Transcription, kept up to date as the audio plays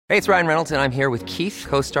Hey, it's Ryan Reynolds, and I'm here with Keith,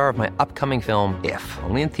 co-star of my upcoming film, If,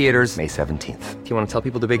 only in theaters May 17th. Do you want to tell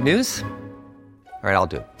people the big news? All right, I'll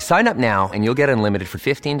do it. Sign up now and you'll get unlimited for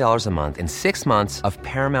 $15 a month and 6 months of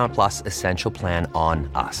Paramount Plus Essential Plan on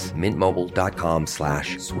us.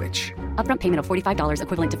 MintMobile.com/switch. Upfront payment of $45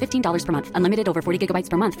 equivalent to $15 per month. Unlimited over 40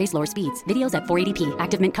 gigabytes per month. Face lower speeds. Videos at 480p.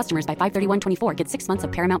 Active Mint customers by 531.24 get 6 months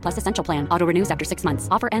of Paramount Plus Essential Plan. Auto renews after 6 months.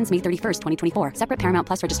 Offer ends May 31st, 2024. Separate Paramount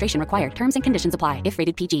Plus registration required. Terms and conditions apply if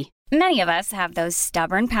rated PG. Many of us have those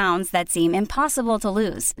stubborn pounds that seem impossible to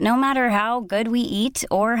lose, no matter how good we eat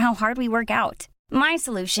or how hard we work out. My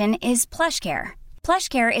solution is PlushCare.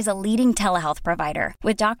 PlushCare is a leading telehealth provider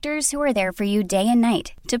with doctors who are there for you day and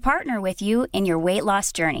night to partner with you in your weight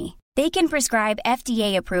loss journey. They can prescribe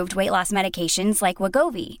FDA-approved weight loss medications like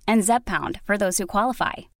Wegovy and Zepbound for those who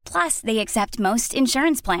qualify. Plus, they accept most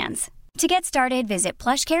insurance plans. To get started, visit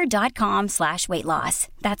plushcare.com/weightloss.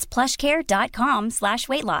 That's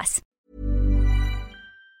plushcare.com/weightloss.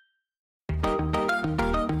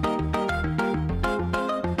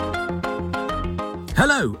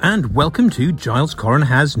 Hello and welcome to Giles Coren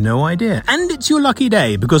Has No Idea. And it's your lucky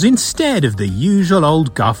day because instead of the usual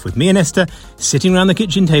old guff with me and Esther sitting around the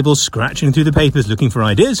kitchen table scratching through the papers looking for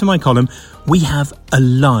ideas for my column, we have a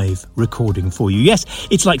live recording for you. Yes,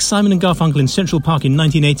 it's like Simon and Garfunkel in Central Park in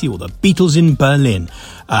 1980 or the Beatles in Berlin.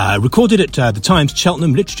 Recorded at the Times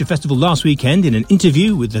Cheltenham Literature Festival last weekend in an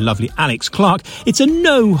interview with the lovely Alex Clark. It's a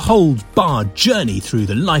no-holds-barred journey through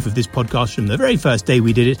the life of this podcast from the very first day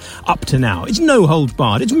we did it up to now. It's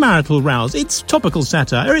no-holds-barred, it's marital rouse, it's topical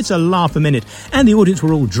satire, it's a laugh a minute, and the audience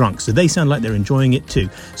were all drunk, so they sound like they're enjoying it too.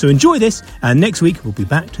 So enjoy this, and next week we'll be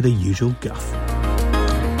back to the usual guff.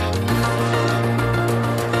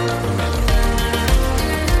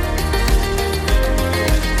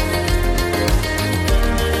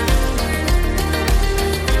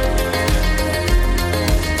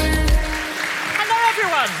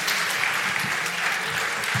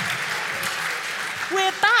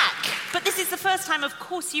 Of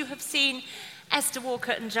course, you have seen Esther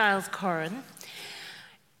Walker and Giles Coren.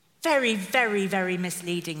 Very, very, very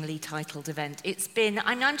misleadingly titled event. It's been,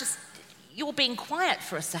 you're being quiet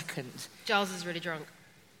for a second. Giles is really drunk.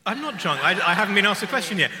 I'm not drunk. I haven't been asked a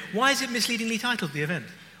question yet. Why is it misleadingly titled, the event?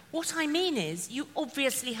 What I mean is, you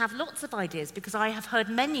obviously have lots of ideas because I have heard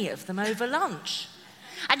many of them over lunch.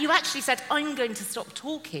 And you actually said, I'm going to stop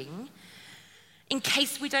talking in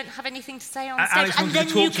case we don't have anything to say on stage. Alex and wanted then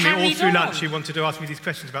to talk to me all through lunch. She wanted to ask me these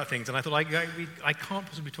questions about things, and I thought, I can't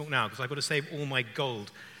possibly talk now because I've got to save all my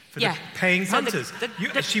gold for the paying punters. You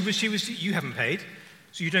haven't paid,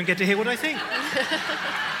 so you don't get to hear what I think.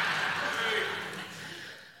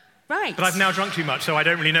 Right. But I've now drunk too much, so I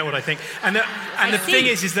don't really know what I think. And the thing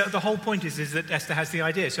is that the whole point is that Esther has the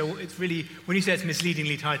idea. So it's really, when you say it's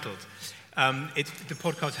misleadingly titled, the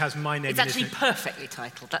podcast has my name in it. It's actually perfectly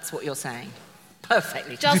titled, that's what you're saying.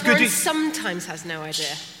 Perfectly. Giles Coren sometimes has no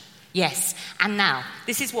idea. Yes, and now,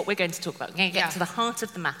 this is what we're going to talk about. We're going to get to the heart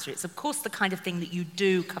of the matter. It's, of course, the kind of thing that you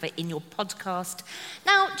do cover in your podcast.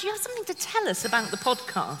 Now, do you have something to tell us about the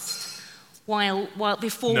podcast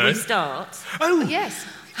before we start? Oh, yes.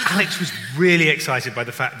 Alex was really excited by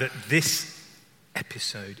the fact that this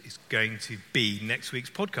episode is going to be next week's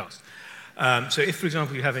podcast. So if, for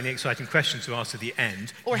example, you have any exciting questions to ask at the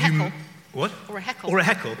end... Or a heckle. What? Or a heckle. Or a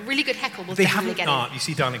heckle. A really good heckle will they definitely get in. You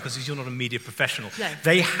see, darling, because you're not a media professional, no.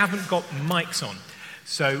 They haven't got mics on.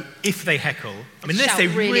 So if they heckle, unless shout they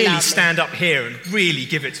really loudly. stand up here and really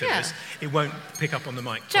give it to us, it won't pick up on the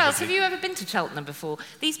mic. Giles, have you ever been to Cheltenham before?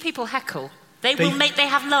 These people heckle. They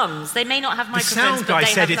have lungs. They may not have microphones, the sound guy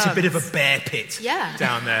said it's lungs. a bit of a bear pit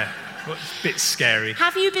down there. Well, it's a bit scary.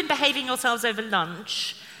 Have you been behaving yourselves over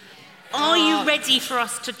lunch? Are you ready for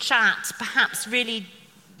us to chat, perhaps really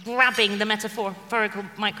grabbing the metaphorical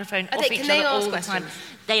microphone off each other all the time?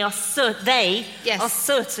 They are certain,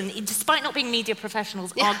 despite not being media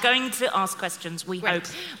professionals, are going to ask questions, we hope.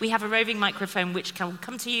 We have a roving microphone which can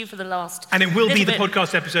come to you for the last... And it will be the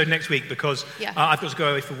podcast episode next week because I've got to go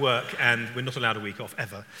away for work and we're not allowed a week off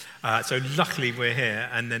ever. So luckily we're here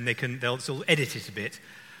and then they'll still edit it a bit.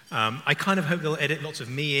 I kind of hope they'll edit lots of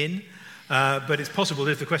me in. But it's possible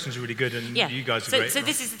if the questions are really good and you guys are great. So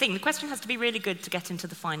this is the thing. The question has to be really good to get into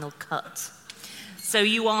the final cut. So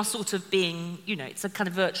you are sort of being, it's a kind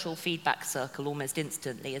of virtual feedback circle almost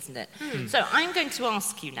instantly, isn't it? So I'm going to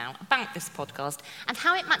ask you now about this podcast and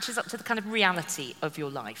how it matches up to the kind of reality of your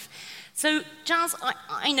life. So, Giles,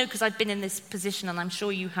 I know because I've been in this position and I'm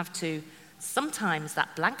sure you have too. Sometimes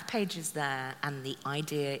that blank page is there and the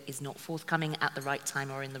idea is not forthcoming at the right time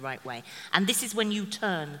or in the right way. And this is when you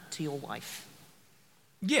turn to your wife.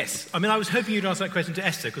 Yes. I mean, I was hoping you'd ask that question to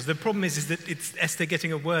Esther, because the problem is that it's Esther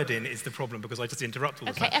getting a word in is the problem, because I just interrupt all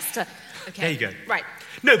the time. Okay, Esther. Okay. There you go. Right.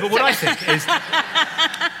 No, but what I think is...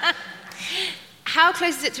 How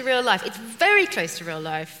close is it to real life? It's very close to real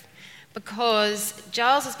life, because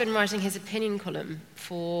Giles has been writing his opinion column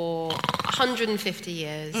for 150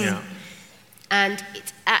 years. Yeah. And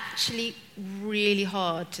it's actually really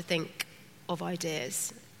hard to think of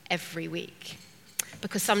ideas every week,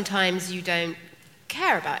 because sometimes you don't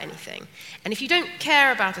care about anything. And if you don't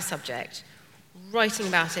care about a subject, writing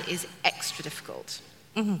about it is extra difficult.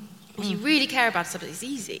 If you really care about a subject, it's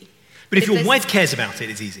easy. But if your there's- wife cares about it,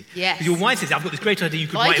 it's easy. Yes. If your wife says, I've got this great idea, you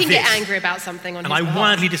could I write can this. get angry about something on And his I behalf.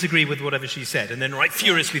 wildly disagree with whatever she said, and then write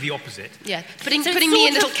furiously the opposite. Yeah, putting So me in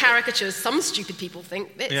sort little of- caricatures. Some stupid people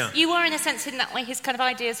think this. Yeah. You are, in a sense, in that way, his kind of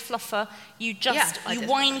ideas fluffer. You just, Yeah, you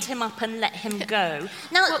ideas wind him up and let him go.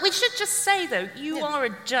 Now, we should just say, though, you are a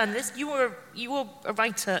journalist, you are a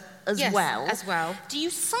writer as Yes, well. as well. Do you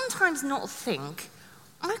sometimes not think,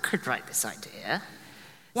 I could write this idea?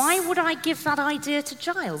 Why would I give that idea to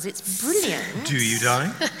Giles? It's brilliant. Do you,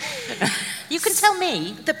 darling? You can tell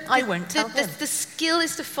me. I won't tell him. The skill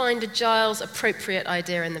is to find a Giles appropriate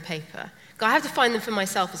idea in the paper. I have to find them for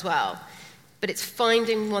myself as well, but it's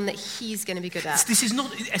finding one that he's going to be good at. This is not,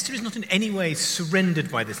 Esther is not in any way surrendered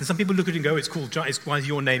by this. And some people look at it and go, it's called, why is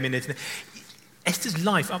your name in it? Esther's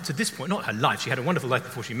life up to this point, not her life, she had a wonderful life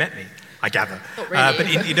before she met me, I gather. Not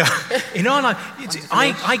really. But in our life,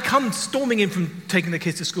 I come storming in from taking the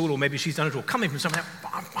kids to school, or maybe she's done it, or coming from somewhere,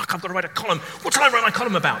 I've got to write a column. What shall I write my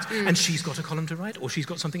column about? And she's got a column to write, or she's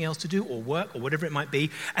got something else to do, or work, or whatever it might be.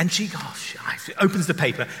 And she opens the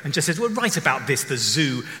paper and just says, well, write about this, the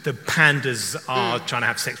zoo, the pandas are trying to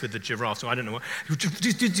have sex with the giraffe, so I don't know what.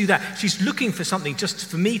 Do that. She's looking for something just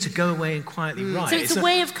for me to go away and quietly write. So it's a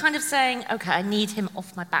way of kind of saying, okay, I need him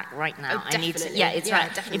off my back right now. Oh, I need to, definitely. yeah, it's Yeah, right.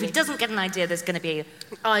 If definitely. he doesn't get an idea, there's going to be a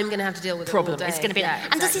I'm going to have to deal with problem. it all day. It's going to be. Yeah,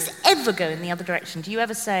 And does exactly. this ever go in the other direction? Do you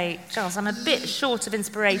ever say, Giles, I'm a bit short of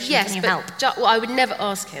inspiration, Yes, can you but help? well, I would never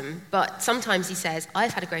ask him, but sometimes he says,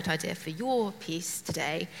 I've had a great idea for your piece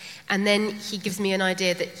today, and then he gives me an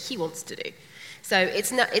idea that he wants to do. So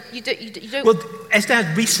it's not, you don't... Well, Esther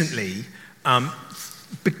had recently,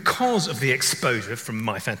 because of the exposure from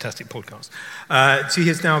my fantastic podcast, she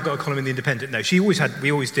has now got a column in The Independent. No,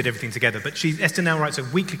 we always did everything together, but Esther now writes a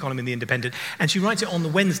weekly column in The Independent, and she writes it on the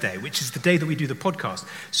Wednesday, which is the day that we do the podcast.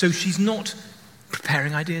 So she's not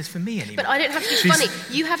preparing ideas for me anymore. But I don't have to be funny.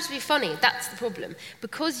 You have to be funny. That's the problem.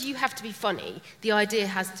 Because you have to be funny, the idea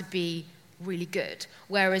has to be really good.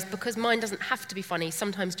 Whereas because mine doesn't have to be funny,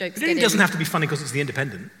 sometimes jokes It get only in. doesn't have to be funny because it's The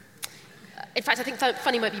Independent. In fact, I think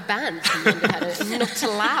funny might be banned from The Independent, not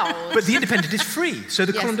allowed. But The Independent is free, so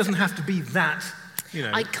the Yes. column doesn't have to be that,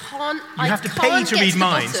 I can't. You have to pay to read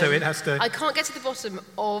mine, so it has to... I can't get to the bottom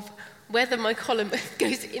of whether my column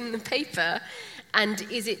goes in the paper, and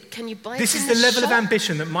can you buy This it is in the the level of shop?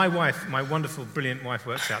 ambition that my wife, my wonderful, brilliant wife,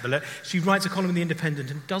 works out. She writes a column in The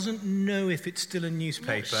Independent and doesn't know if it's still a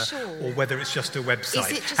newspaper sure. or whether it's just a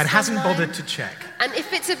website, Is it just and hasn't online? bothered to check. And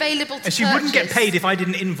if it's available to And she wouldn't get purchase- paid if I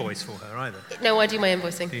didn't invoice for her either. No, I do my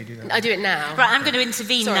invoicing. Do you do that? I do it now. Right, I'm going to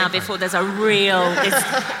intervene Sorry. now before there's a real... This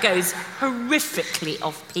goes horrifically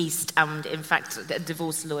off-piste, and in fact, a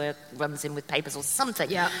divorce lawyer runs in with papers or something.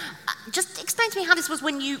 Yeah. Just explain to me how this was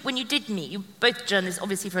when you did meet. You both journalists,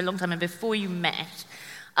 obviously, for a long time, and before you met.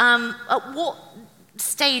 At what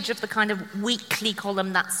stage of the kind of weekly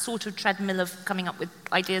column, that sort of treadmill of coming up with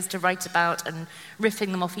ideas to write about and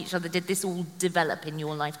riffing them off each other, did this all develop in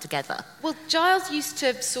your life together? Well, Giles used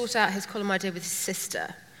to sort out his column idea with his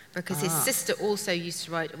sister, because his sister also used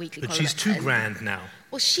to write a weekly But column. she's too and- grand now.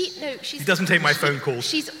 Well, she's... He doesn't take my phone calls.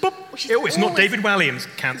 She's Boop. Oh, it's not always- David Walliams.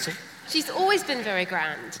 Cancel. She's always been very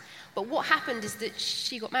grand. But what happened is that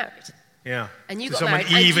she got married. Yeah. And you To got someone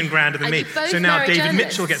married, and even you- grander than and me. you both So now married David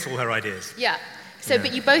journalists. Mitchell gets all her ideas. Yeah. So, Yeah.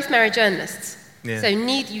 but you both married journalists. Yeah. So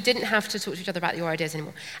you didn't have to talk to each other about your ideas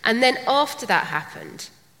anymore. And then after that happened,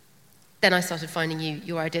 then I started finding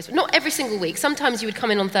your ideas. Not every single week. Sometimes you would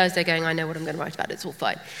come in on Thursday going, I know what I'm going to write about. It's all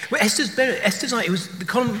fine. Well, Esther's it was the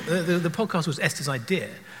column. The podcast was Esther's idea,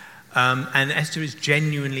 and Esther is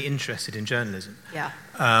genuinely interested in journalism. Yeah.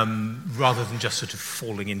 Rather than just sort of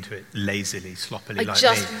falling into it lazily, sloppily I like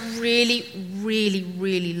just me. really, really,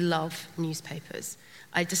 really love newspapers.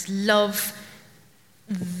 I just love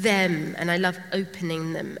them, and I love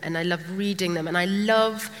opening them, and I love reading them, and I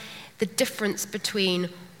love the difference between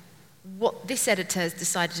what this editor has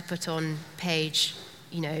decided to put on page,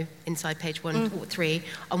 inside page 1 or 3,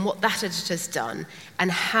 and what that editor's done,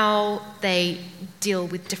 and how they deal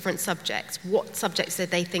with different subjects, what subjects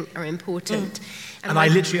that they think are important. And I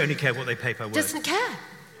literally only care what they pay per word. doesn't care.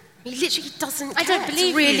 He literally doesn't I care. don't believe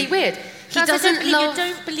it's really you. weird. He Charles, doesn't love you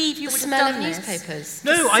don't believe you the would have smell of done this. newspapers.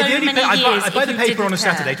 No, So I many buy years the if you paper on a didn't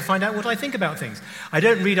care. Saturday to find out what I think about things. I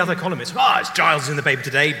don't read other columnists. It's Giles in the paper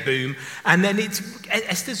today, boom. And then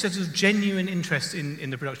Esther's sort of genuine interest in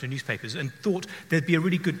the production of newspapers and thought there'd be a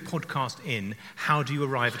really good podcast in How Do You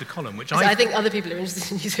Arrive at a Column, which I think other people are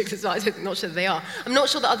interested in newspapers as well. I'm not sure that they are. I'm not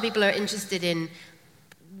sure that other people are interested in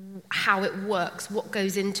how it works, what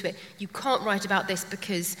goes into it. You can't write about this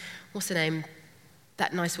because, what's her name?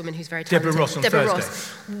 That nice woman who's very talented. Deborah Ross on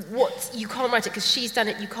Thursday. You can't write it because she's done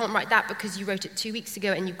it. You can't write that because you wrote it 2 weeks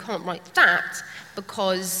ago, and you can't write that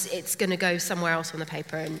because it's going to go somewhere else on the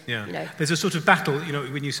paper. And there's a sort of battle.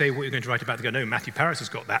 When you say what you're going to write about, they go, no, Matthew Paris has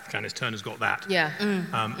got that. Janice Turner's got that. Yeah.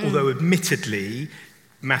 Although, admittedly,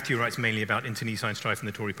 Matthew writes mainly about internecine strife in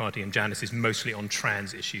the Tory party, and Janice is mostly on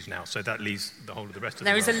trans issues now, so that leaves the whole of the rest of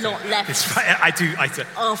the world. There is a lot left.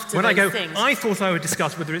 After when I go, things. I thought I would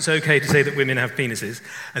discuss whether it's okay to say that women have penises,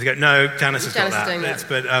 and they go, no, Janice has got that.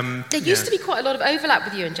 There used to be quite a lot of overlap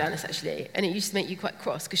with you and Janice, actually, and it used to make you quite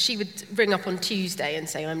cross, because she would ring up on Tuesday and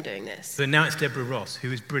say, I'm doing this. But now it's Deborah Ross,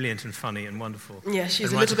 who is brilliant and funny and wonderful. Yeah, she's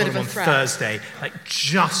and a little bit of a on threat. Thursday,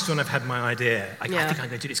 just when I've had my idea. I think I'm going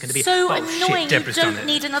to do it. It's going to be so annoying. Deborah's You done don't it.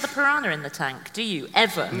 need another piranha in the tank, do you?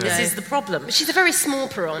 Ever. No. This is the problem. But she's a very small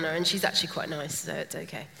piranha, and she's actually quite nice, so it's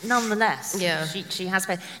okay. Nonetheless, Yeah. she has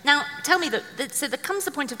been. Now, tell me so there comes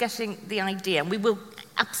the point of getting the idea, and we will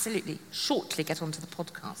absolutely shortly get onto the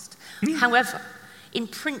podcast. However, in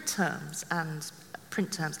print terms,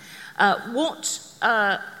 what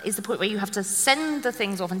is the point where you have to send the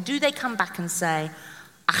things off, and do they come back and say,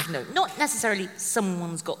 no, not necessarily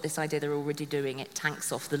someone's got this idea, they're already doing it,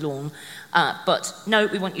 tanks off the lawn, but no,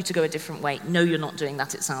 we want you to go a different way. No, you're not doing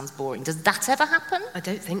that, it sounds boring. Does that ever happen? I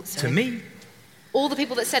don't think so. To me. All the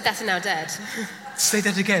people that said that are now dead. Say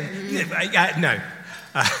that again. No.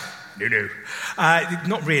 No.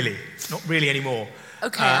 Not really anymore.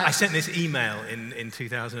 Okay. I sent this email in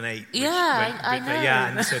 2008. I know.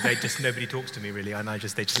 Yeah, and so nobody talks to me really, and they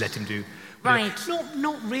just let him do. Right.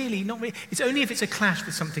 Not really. It's only if it's a clash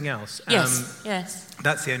with something else. Yes.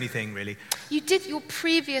 That's the only thing really. Your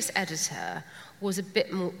previous editor was a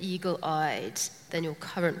bit more eagle-eyed than your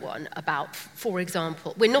current one about, for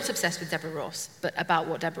example, we're not obsessed with Deborah Ross, but about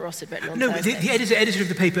what Deborah Ross had written on Thursday. The editor of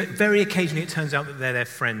the paper, very occasionally it turns out that they're their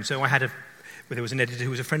friends. So there was an editor who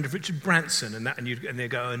was a friend of Richard Branson, and they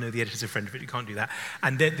go, oh no, the editor's a friend of it, you can't do that.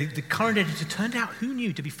 And the current editor turned out, who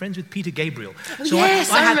knew, to be friends with Peter Gabriel. So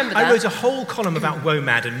I remember that. I wrote a whole column about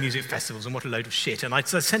WOMAD and music festivals and what a load of shit, and I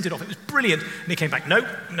sent it off, it was brilliant, and he came back, no, you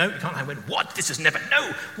can't. I went, what? This is never,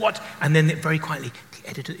 no, what? And then very quietly, the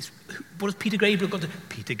editor, what has Peter Gabriel got to...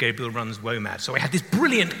 Peter Gabriel runs WOMAD. So I had this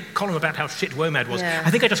brilliant column about how shit WOMAD was. Yeah.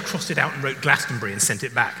 I think I just crossed it out and wrote Glastonbury and sent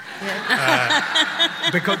it back.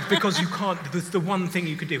 Yeah. Because you can't... The one thing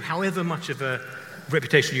you could do, however much of a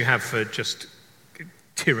reputation you have for just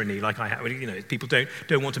tyranny like I have, people don't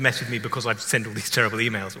want to mess with me because I've sent all these terrible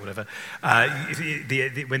emails or whatever.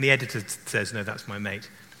 When the editor says, no, that's my mate.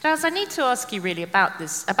 Giles, I need to ask you really about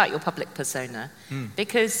your public persona,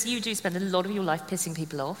 because you do spend a lot of your life pissing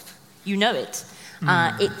people off. You know it.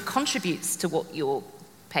 It contributes to what you're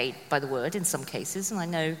paid by the word in some cases, and I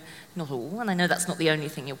know not all, and I know that's not the only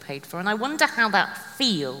thing you're paid for, and I wonder how that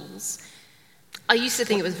feels. I used to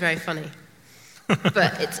think it was very funny,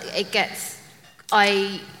 but it gets...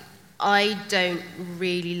 I don't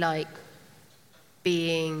really like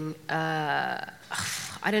being...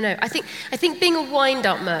 I don't know. I think being a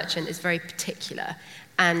wind-up merchant is very particular,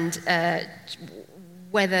 and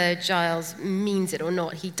whether Giles means it or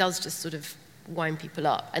not, he does just sort of wind people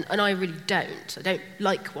up, and I really don't. I don't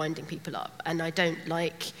like winding people up, and I don't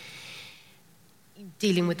like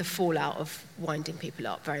dealing with the fallout of winding people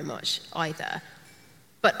up very much either.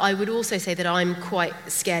 But I would also say that I'm quite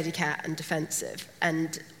scaredy cat and defensive,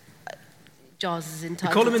 and Giles is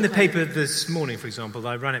entitled. The column in to the paper this morning, for example,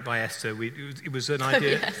 I ran it by Esther. It was an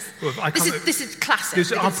idea. Yes. Well, this is classic.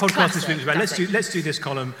 Our podcast classic, this week was about let's do this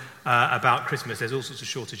column about Christmas. There's all sorts of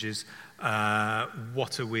shortages.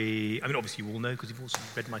 What are we... I mean, obviously you all know, because you've also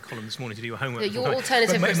read my column this morning to do your homework. Your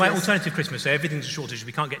alternative Christmas. My alternative Christmas. So everything's a shortage.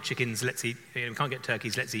 We can't get chickens, let's eat... we can't get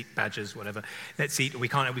turkeys, let's eat badgers, whatever. We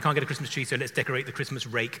can't get a Christmas tree, so let's decorate the Christmas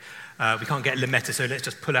rake. We can't get lametta, so let's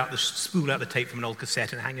just spool out the tape from an old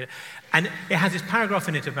cassette and hang it. And it has this paragraph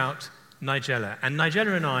in it about Nigella. And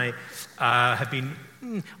Nigella and I have been...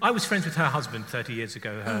 I was friends with her husband 30 years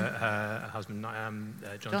ago, her husband,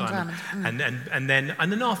 John Diamond. And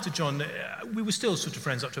then after John, we were still sort of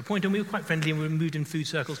friends up to a point, and we were quite friendly, and we moved in food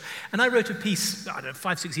circles. And I wrote a piece,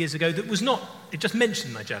 5-6 years ago, that was not, it just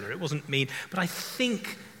mentioned Nigella. It wasn't mean, but I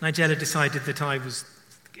think Nigella decided that I was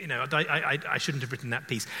I shouldn't have written that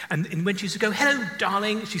piece. And when she used to go, hello,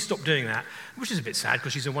 darling, she stopped doing that, which is a bit sad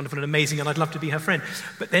because she's a wonderful and amazing and I'd love to be her friend.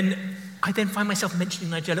 But then I find myself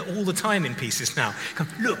mentioning Nigella all the time in pieces now.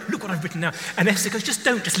 Look what I've written now. And Esther goes,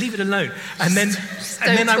 just leave it alone. And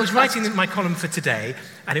then I was writing my column for today,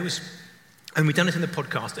 and we'd done it in the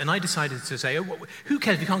podcast, and I decided to say, who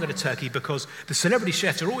cares if you can't go to Turkey, because the celebrity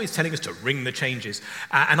chefs are always telling us to ring the changes.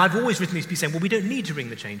 And I've always written these pieces saying, well, we don't need to ring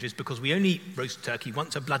the changes because we only roast turkey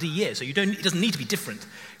once a bloody year, so it doesn't need to be different.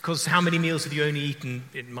 Because how many meals have you only eaten,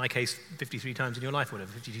 in my case, 53 times in your life, or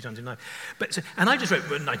whatever, 52 times in your life? And I just wrote,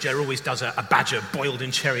 well, Nigeria always does a badger boiled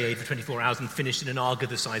in cherry for 24 hours and finished in an arga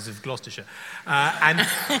the size of Gloucestershire. And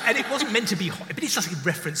it wasn't meant to be hot, but it's just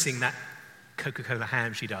referencing that Coca-Cola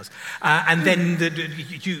ham she does. And then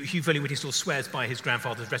Hugh Verney-Whittingstall swears by his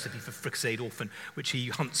grandfather's recipe for fricasseed orphan, which he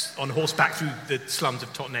hunts on horseback through the slums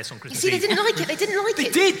of Totnes on Christmas Eve. They didn't like it. They did.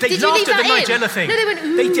 They laughed at the Nigella thing. No, they went,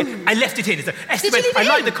 ooh. They did. I left it in. Esther went, I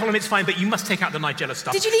like the column, it's fine, but you must take out the Nigella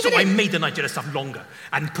stuff. Did you leave it in? So I made the Nigella stuff longer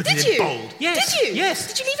and put it in bold. Yes. Did you? Yes.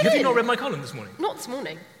 Did you leave it in? Have you not read my column this morning? Not this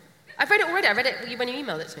morning. I've read it already. I read it when you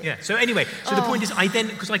emailed it to me. Yeah, so anyway, the point is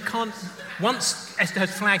because I can't, once Esther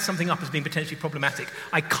has flagged something up as being potentially problematic,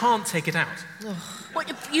 I can't take it out.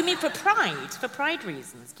 What, you mean for pride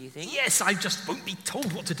reasons, do you think? Yes, I just won't be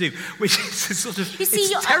told what to do, which is sort of, you see,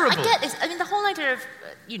 it's terrible. I get this. I mean, the whole idea of,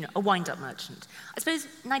 a wind-up merchant. I suppose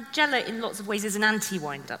Nigella, in lots of ways, is an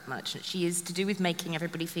anti-wind-up merchant. She is to do with making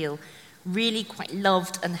everybody feel really quite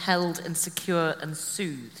loved and held and secure and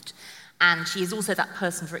soothed. And she is also that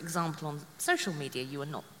person, for example, on social media. You are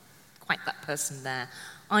not quite that person there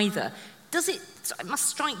either. It must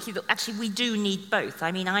strike you that actually we do need both.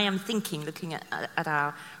 I mean, I am thinking, looking at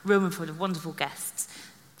our room full of wonderful guests,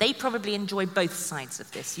 they probably enjoy both sides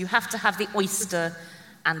of this. You have to have the oyster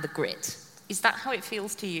and the grit. Is that how it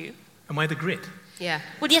feels to you? Am I the grit? Yeah.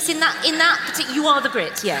 Well, yes, in that particular, you are the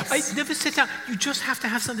grit, yes. I never set out, you just have to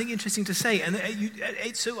have something interesting to say. And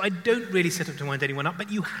so I don't really set up to wind anyone up,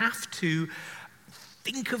 but you have to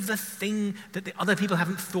think of the thing that the other people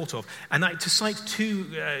haven't thought of. And to cite two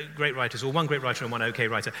great writers, or one great writer and one okay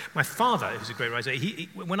writer, my father, who's a great writer,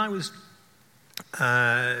 when I was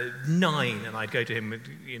 9, and I'd go to him,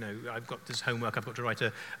 I've got this homework, I've got to write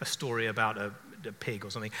a story about a pig or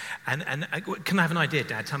something, and can I have an idea,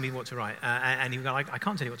 Dad? Tell me what to write. And he would go, I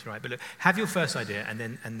can't tell you what to write, but look, have your first idea, and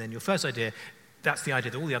then your first idea, that's the idea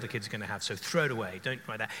that all the other kids are going to have, so throw it away, don't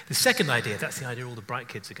write that. The second idea, that's the idea all the bright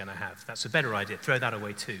kids are going to have, that's a better idea, throw that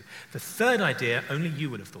away too. The third idea, only you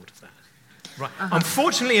would have thought of that. Right.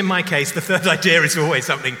 Unfortunately, in my case, the third idea is always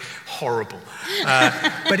something horrible.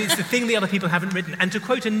 But it's the thing the other people haven't written. And to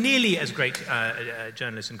quote a nearly as great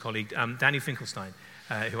journalist and colleague, Danny Finkelstein,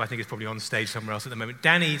 who I think is probably on stage somewhere else at the moment,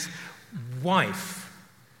 Danny's wife,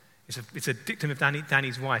 it's a dictum of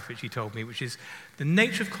Danny's wife, which he told me, which is the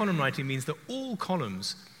nature of column writing means that all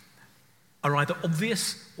columns are either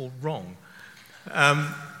obvious or wrong.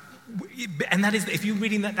 And that is, if you're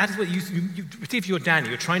reading that is what if you're Danny,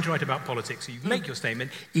 you're trying to write about politics, so you make your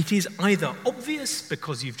statement, it is either obvious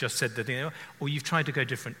because you've just said the thing, or you've tried to go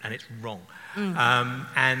different and it's wrong. Those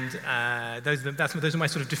are my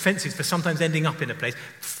sort of defenses for sometimes ending up in a place.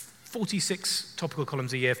 46 topical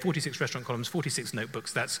columns a year, 46 restaurant columns, 46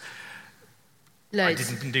 notebooks, that's... Loads. I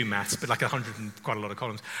didn't do maths, but like 100 and quite a lot of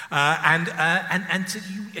columns. And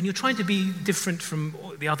you're trying to be different from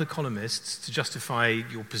the other columnists to justify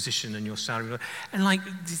your position and your salary. And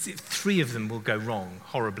 3 of them will go wrong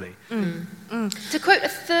horribly. To quote a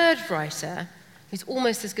third writer, who's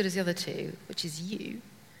almost as good as the other two, which is you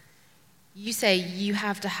say you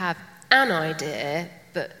have to have an idea,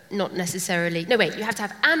 but not necessarily... No, wait, you have to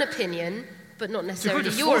have an opinion, but not necessarily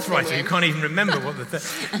your opinion. Writer, you can't even remember what the...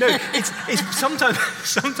 No, it's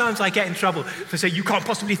sometimes I get in trouble for saying, you can't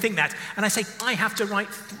possibly think that. And I say, I have to write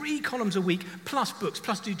 3 columns a week, plus books,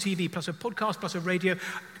 plus do TV, plus a podcast, plus a radio.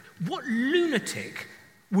 What lunatic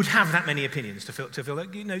would have that many opinions to feel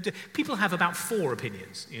that, people have about 4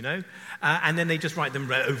 opinions, and then they just write them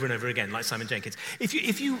over and over again, like Simon Jenkins.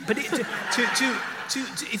 If you're going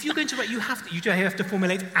to write, you have to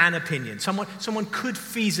formulate an opinion. Someone could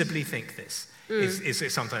feasibly think this.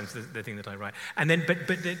 Is sometimes the thing that I write, and then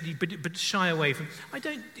but shy away from. I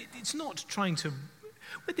don't. It's not trying to.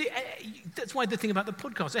 That's why the thing about the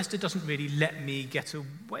podcast, Esther doesn't really let me get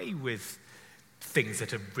away with things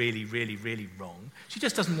that are really, really, really wrong. She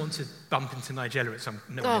just doesn't want to bump into Nigella at some...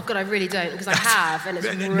 God, I really don't, because I have, and it's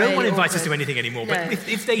really no one invites us awkward. to anything anymore, No. but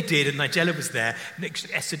if they did and Nigella was there,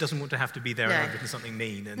 Esther doesn't want to have to be there No. and I've written something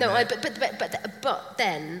mean. And, No, but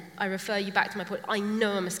then I refer you back to my point. I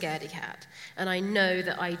know I'm a scaredy cat, and I know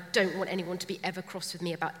that I don't want anyone to be ever cross with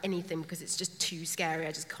me about anything because it's just too scary.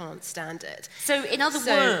 I just can't stand it. So, in other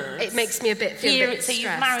So words, it makes me feel a bit so you've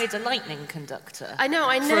stressed. married a lightning conductor. I know.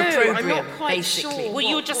 For a program, I'm not quite basically. sure. Well,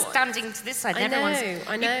 you're what- just what- standing to this side. I and know, everyone's,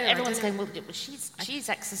 I know, I Everyone's don't going, well, she's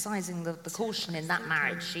exercising the caution in that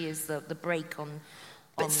marriage. She is the brake on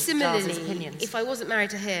But Charles's similarly, opinions. if I wasn't married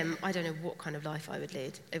to him, I don't know what kind of life I would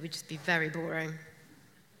lead. It would just be very boring.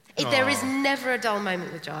 There is never a dull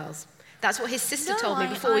moment with Giles. That's what his sister No, told me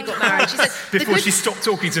before we I- got married. She said, before she stopped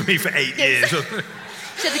talking to me for 8 years.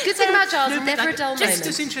 So the good thing about Giles, No, never a but dull just moment.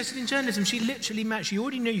 as interested in journalism, she literally met. She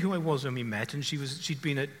already knew who I was when we met, and she'd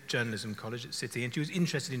been at journalism college at City, and she was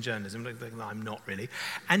interested in journalism. Like, I'm not really,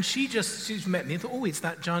 and she's met me and thought, oh, it's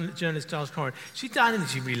that journalist Giles Coren. I didn't think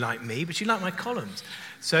she really liked me, but she liked my columns.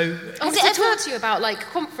 So I wanted to talk to you about like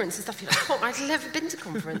conference and stuff. You're like, oh, I've never been to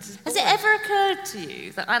conferences. Has it ever occurred to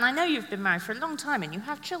you that, and I know you've been married for a long time and you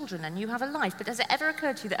have children and you have a life, but has it ever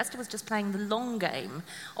occurred to you that Esther was just playing the long game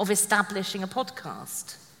of establishing a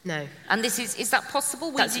podcast? No. And is that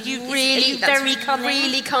possible? That's Did you, really, are you very cunning?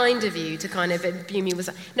 really kind of you to kind of imbue me with.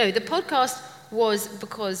 No, the podcast was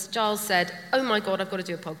because Giles said, "Oh my God, I've got to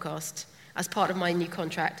do a podcast as part of my new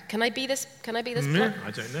contract. Can I be this? no,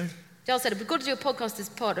 I don't know. Giles said, we've got to do a podcast as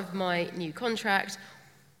part of my new contract.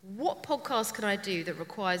 What podcast can I do that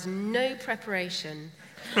requires no preparation,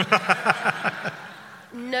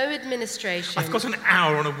 no administration? I've got an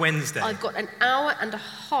hour on a Wednesday. I've got an hour and a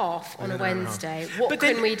half on a Wednesday. What But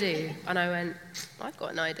can then- we do? And I went, I've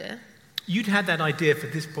got an idea. You'd had that idea for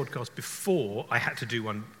this podcast before I had to do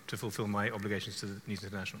one to fulfill my obligations to the News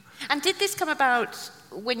International. And did this come about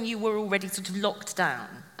when you were already sort of locked down?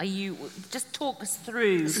 Just talk us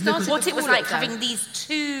through started what it was before like lockdown. having these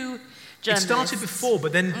two It journalists. started before,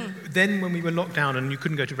 but then when we were locked down and you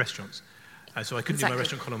couldn't go to restaurants. So I couldn't do my Exactly.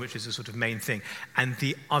 restaurant column, which is the sort of main thing. And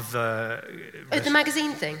the other... Oh, the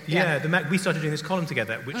magazine thing? Yeah, we started doing this column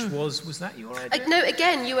together, which was that your idea? No,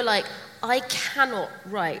 again, you were like, I cannot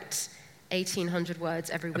write 1,800 words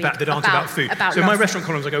every week That aren't about food. About So my nothing. restaurant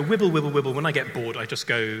columns, I go wibble, wibble, wibble. When I get bored, I just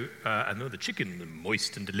go, I know the chicken,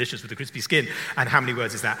 moist and delicious with a crispy skin. And how many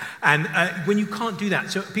words is that? And when you can't do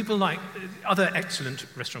that, so people like other excellent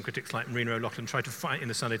restaurant critics like Marina O'Loughlin try to find, in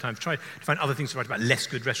the Sunday Times, try to find other things to write about. Less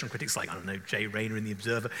good restaurant critics like, I don't know, Jay Rayner in The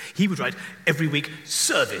Observer. He would write every week,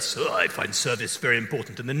 service. Oh, I find service very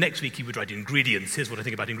important. And the next week he would write ingredients. Here's what I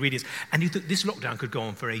think about ingredients. And you thought this lockdown could go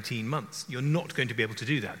on for 18 months. You're not going to be able to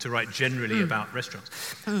do that, to write generally about restaurants.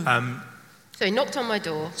 So he knocked on my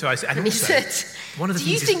door. So I said, and and he also, said, one of the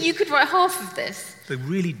do you things think you could write half of this? the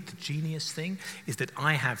genius thing is that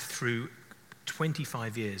I have, through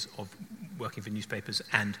 25 years of working for newspapers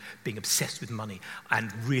and being obsessed with money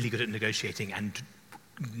and really good at negotiating and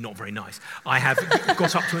not very nice, I have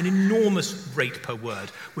got up to an enormous rate per word,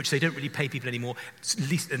 which they don't really pay people anymore. At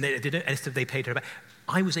least, and they paid her back.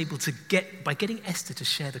 I was able to by getting Esther to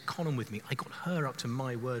share the column with me, I got her up to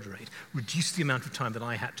my word rate, reduced the amount of time that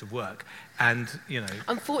I had to work, and,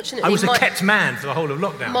 Unfortunately, I was a kept man for the whole of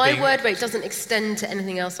lockdown. My word rate doesn't extend to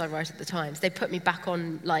anything else I write at the Times. They put me back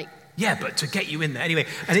on, like... Yeah, but to get you in there. Anyway,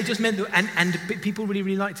 and it just meant that, and people really,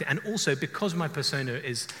 really liked it. And also, because my persona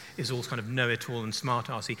is all kind of know-it-all and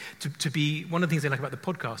smart-arsey, to be, one of the things they like about the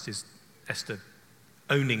podcast is Esther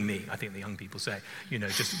owning me, I think the young people say,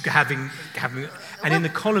 just having, and in the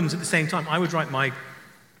columns at the same time, I would write my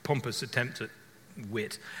pompous attempt at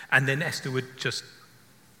wit, and then Esther would just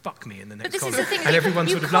fuck me in the next But this column. is the thing, And everyone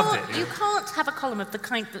sort of loved it. You can't have a column of the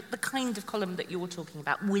kind of column that you're talking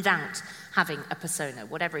about without having a persona,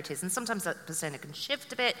 whatever it is. And sometimes that persona can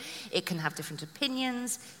shift a bit, it can have different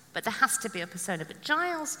opinions, but there has to be a persona. But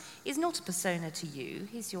Giles is not a persona to you.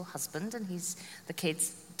 He's your husband and he's the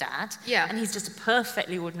kids' dad. Yeah. And he's just a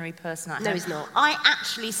perfectly ordinary person. No, he's not. I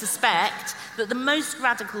actually suspect that the most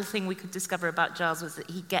radical thing we could discover about Giles was that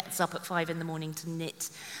he gets up at 5 a.m. to knit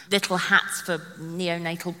little hats for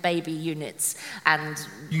neonatal baby units and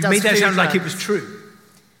You does made that food sound like it runs. was true.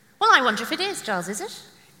 Well, I wonder if it is, Giles, is it?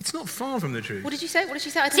 It's not far from the truth. What did you say? I See,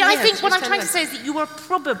 didn't I hear. think what Just I'm trying to tell me. say is that you are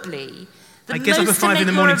probably the I guess up at most 5 in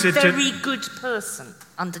the morning you're a to- very good person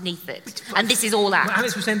underneath it. And this is all act. Well,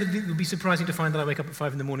 Alex was saying that it would be surprising to find that I wake up at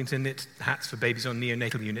 5 in the morning to knit hats for babies on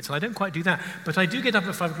neonatal units, and I don't quite do that. But I do get up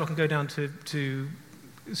at 5 o'clock and go down to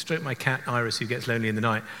stroke my cat Iris, who gets lonely in the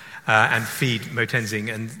night, and feed Mo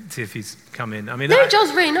Tenzing and see if he's come in. I mean, Giles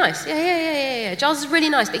is really nice. Yeah. Giles is really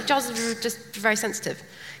nice, but Giles is just very sensitive.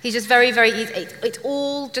 He's just very, very. It's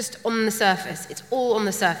all just on the surface. It's all on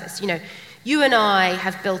the surface. You know, you and I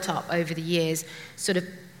have built up over the years sort of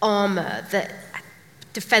armor that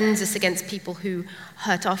defends us against people who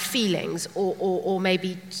hurt our feelings or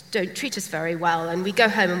maybe don't treat us very well. And we go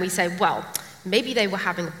home and we say, well, maybe they were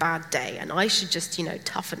having a bad day and I should just,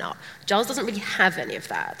 toughen up. Giles doesn't really have any of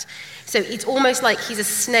that. So it's almost like he's a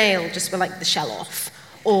snail just with like the shell off,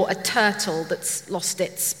 or a turtle that's lost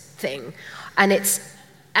its thing.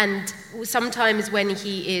 And sometimes when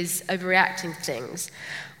he is overreacting to things,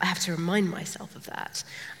 I have to remind myself of that.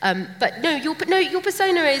 But no, your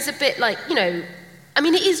persona is a bit like,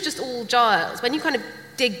 it is just all Giles. When you kind of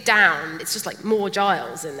dig down, it's just like more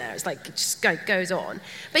Giles in there. It's like it just goes on.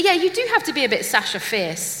 But yeah, you do have to be a bit Sasha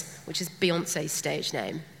Fierce, which is Beyonce's stage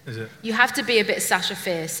name. Is it? You have to be a bit Sasha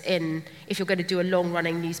Fierce if you're going to do a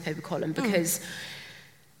long-running newspaper column, because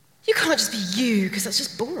you can't just be you, because that's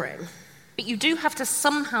just boring. But you do have to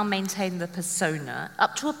somehow maintain the persona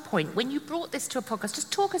up to a point. When you brought this to a podcast,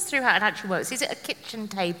 just talk us through how it actually works. Is it a kitchen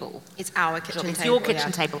table? It's our kitchen table. It's your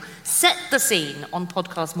kitchen table. Set the scene on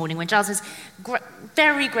podcast morning when Giles has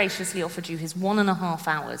very graciously offered you his 1.5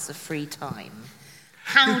 hours of free time.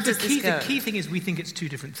 How does this go? The key thing is we think it's two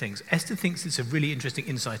different things. Esther thinks it's a really interesting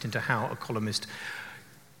insight into how a columnist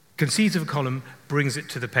conceives of a column, brings it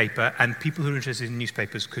to the paper, and people who are interested in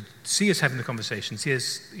newspapers could see us having the conversation, see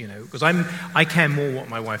us, because I care more what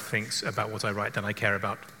my wife thinks about what I write than I care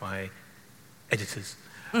about my editors.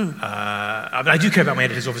 I do care about my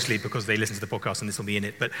editors, obviously, because they listen to the podcast and this will be in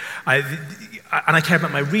it. But I care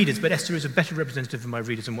about my readers. But Esther is a better representative of my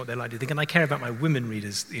readers and what they like to think. And I care about my women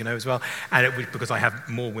readers, as well, and because I have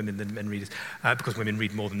more women than men readers, because women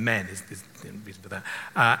read more than men is the reason for that.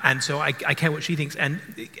 And so I care what she thinks. And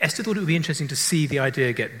Esther thought it would be interesting to see the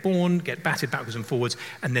idea get born, get batted backwards and forwards,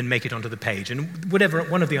 and then make it onto the page. And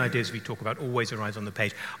one of the ideas we talk about always arrives on the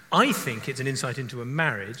page. I think it's an insight into a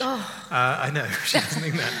marriage. I know she doesn't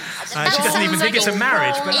think that. She doesn't even think it's a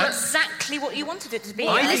marriage. But exactly what you wanted it to be.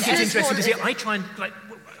 I think it's interesting to see. I try and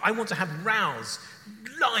I want to have rows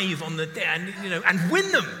live on the day, and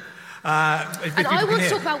win them. And I want to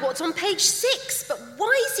talk about what's on page 6, but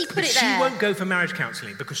why has he put it there? She won't go for marriage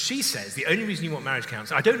counselling because she says the only reason you want marriage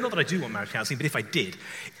counselling, I don't know that I do want marriage counselling, but if I did,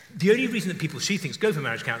 the only reason that people she thinks go for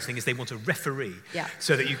marriage counselling is they want a referee,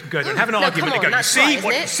 so that you can go there and have an argument and go, see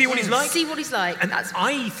what he's like? See what he's like. And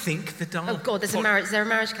I think that... Oh God, is there a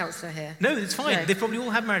marriage counsellor here? No, it's fine. No. They probably all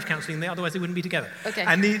have marriage counselling, otherwise they wouldn't be together. Okay.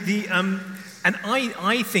 And and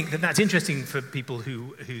I think that that's interesting for people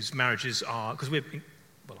whose marriages are, because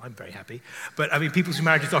I'm very happy, but people's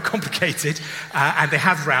marriages are complicated, and they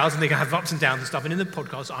have rows, and they have ups and downs and stuff, and in the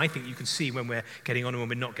podcast, I think you can see when we're getting on and when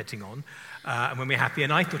we're not getting on, and when we're happy,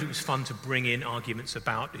 and I thought it was fun to bring in arguments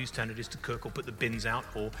about whose turn it is to cook, or put the bins out,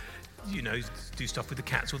 or do stuff with the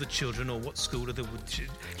cats or the children, or what school are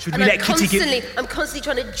should we let Kitty give... I'm constantly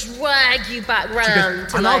trying to drag you back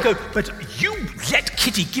round. And I'll go, but you let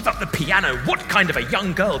Kitty give up the piano. What kind of a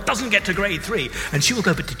young girl doesn't get to grade 3? And she will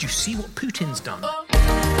go, but did you see what Putin's done?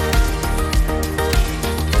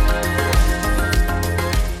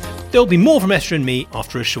 There'll be more from Esther and me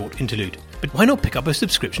after a short interlude. But why not pick up a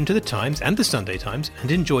subscription to The Times and The Sunday Times and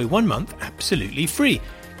enjoy 1 month absolutely free?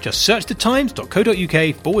 Just search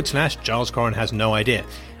thetimes.co.uk/Giles Coren Has No Idea.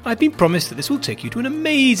 I've been promised that this will take you to an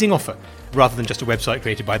amazing offer, rather than just a website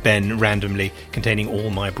created by Ben randomly containing all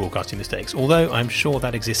my broadcasting mistakes. Although I'm sure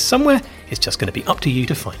that exists somewhere, it's just going to be up to you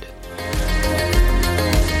to find it.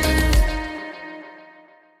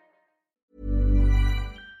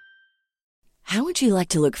 How would you like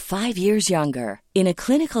to look 5 years younger? In a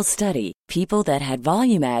clinical study, people that had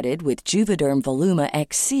volume added with Juvederm Voluma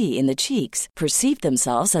XC in the cheeks perceived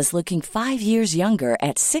themselves as looking 5 years younger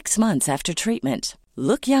at 6 months after treatment.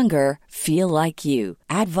 Look younger, feel like you.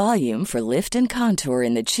 Add volume for lift and contour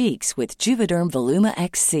in the cheeks with Juvederm Voluma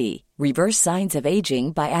XC. Reverse signs of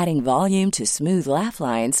aging by adding volume to smooth laugh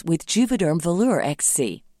lines with Juvederm Volure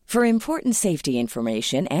XC. For important safety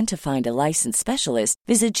information and to find a licensed specialist,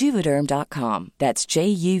 visit Juvederm.com. That's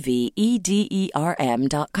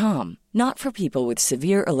JUVEDERM.com. Not for people with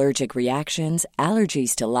severe allergic reactions,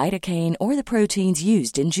 allergies to lidocaine, or the proteins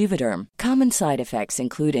used in Juvederm. Common side effects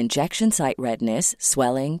include injection site redness,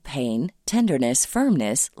 swelling, pain, tenderness,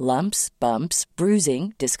 firmness, lumps, bumps,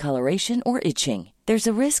 bruising, discoloration, or itching. There's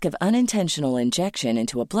a risk of unintentional injection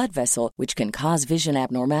into a blood vessel, which can cause vision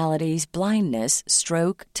abnormalities, blindness,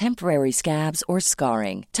 stroke, temporary scabs, or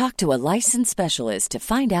scarring. Talk to a licensed specialist to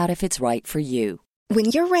find out if it's right for you. When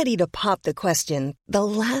you're ready to pop the question, the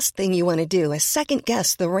last thing you want to do is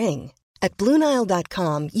second-guess the ring. At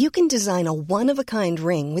BlueNile.com, you can design a one-of-a-kind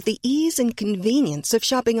ring with the ease and convenience of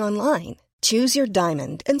shopping online. Choose your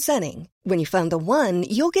diamond and setting. When you find the one,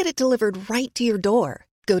 you'll get it delivered right to your door.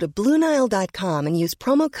 Go to BlueNile.com and use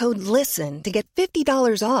promo code LISTEN to get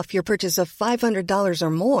 $50 off your purchase of $500 or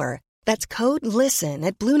more. That's code LISTEN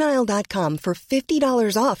at BlueNile.com for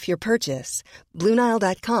 $50 off your purchase.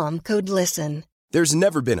 BlueNile.com, code LISTEN. There's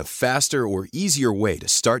never been a faster or easier way to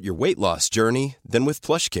start your weight loss journey than with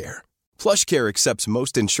PlushCare. PlushCare accepts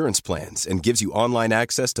most insurance plans and gives you online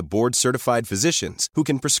access to board-certified physicians who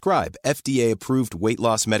can prescribe FDA-approved weight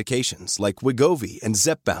loss medications like Wegovy and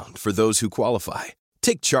Zepbound for those who qualify.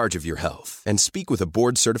 Take charge of your health and speak with a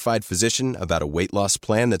board-certified physician about a weight loss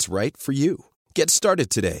plan that's right for you. Get started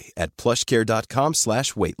today at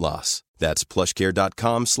plushcare.com/weight loss. That's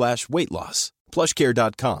plushcare.com/weight loss.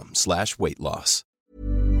 plushcare.com/weight loss.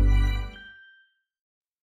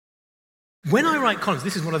 When I write columns,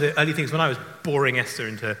 this is one of the early things when I was boring Esther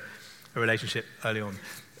into a relationship early on.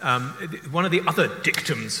 One of the other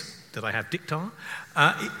dictums that I have, dictar,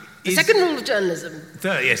 the second rule of journalism.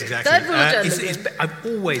 Yes, exactly. Third rule of journalism. I've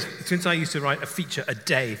always, since I used to write a feature a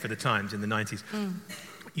day for the Times in the 90s,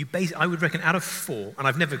 I would reckon out of 4, and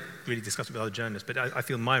I've never really discussed it with other journalists, but I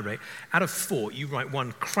feel my rate, out of 4, you write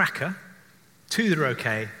 1 cracker, 2 that are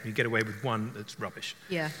okay, you get away with 1 that's rubbish.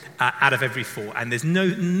 Yeah. Out of every 4, and there's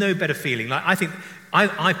no better feeling. Like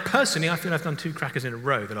I personally feel I've done 2 crackers in a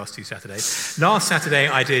row the last 2 Saturdays. Last Saturday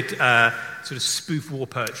I did sort of spoof war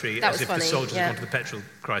poetry as if the soldiers had gone to the petrol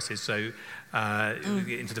crisis, so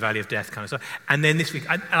into the Valley of Death kind of stuff. And then this week,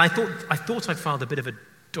 I thought I'd filed a bit of a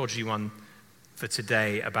dodgy one for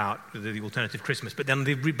today about the alternative Christmas, but then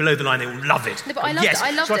below the line they will love it. No, but I loved it.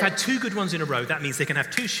 So I've had 2 good ones in a row. That means they can have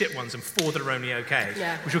 2 shit ones and 4 that are only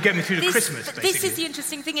okay, which will get me through to Christmas, basically. This is the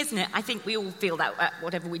interesting thing, isn't it? I think we all feel that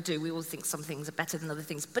whatever we do, we all think some things are better than other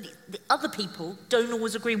things, but the other people don't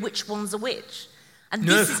always agree which ones are which. And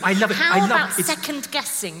no, this is, I love it. How about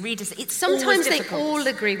second-guessing readers? It's sometimes they difficult. all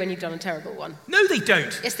agree when you've done a terrible one. No, they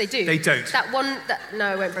don't. Yes, they do. They don't. That one, no,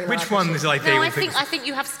 I won't bring that up. Which one is like they No, all I think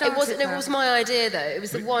you have started. It was my idea, though. It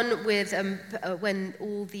was the one with when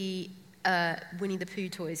all the Winnie the Pooh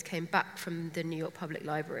toys came back from the New York Public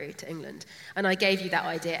Library to England, and I gave you that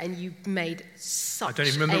idea, and you made such I don't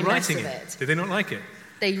even remember a writing mess of it. Did they not like it?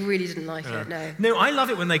 They really didn't like it, no. No, I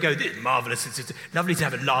love it when they go, this is marvellous, it's lovely to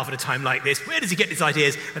have a laugh at a time like this. Where does he get his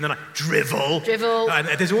ideas? And then drivel. Drivel.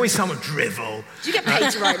 There's always someone, drivel. Do you get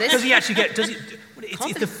paid to write this? Does he actually get,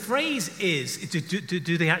 the phrase is,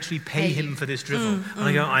 do they actually pay him for this drivel? And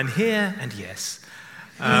I go, I'm here, and yes.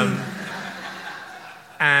 And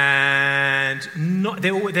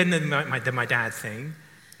then my dad thing.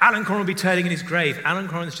 Alan Coren will be turning in his grave. Alan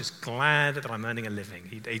Coren's just glad that I'm earning a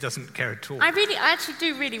living. He doesn't care at all. I actually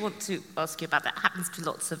do really want to ask you about that. It happens to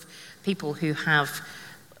lots of people who have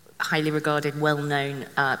highly regarded, well-known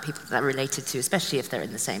people that they're related to, especially if they're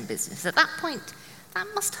in the same business. At that point, that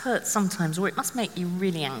must hurt sometimes, or it must make you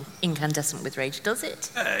really incandescent with rage, does it?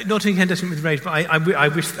 Not incandescent with rage, but I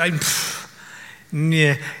wish...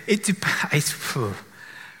 yeah,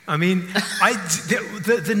 I mean,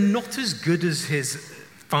 the not as good as his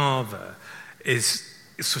father is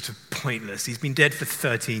sort of pointless. He's been dead for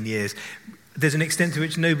 13 years. There's an extent to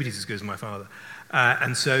which nobody's as good as my father.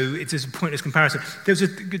 And so it's a pointless comparison. There was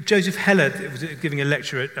Joseph Heller was giving a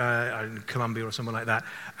lecture at Columbia or somewhere like that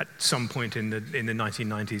at some point in the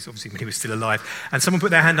 1990s, obviously when he was still alive. And someone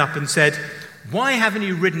put their hand up and said, "Why haven't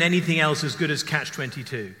you written anything else as good as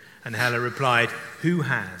Catch-22?" And Heller replied, "Who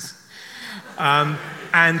has?"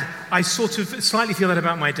 And I sort of slightly feel that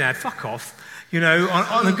about my dad. Fuck off. You know,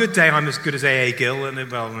 on a good day, I'm as good as A.A. Gill, and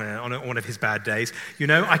on one of his bad days, you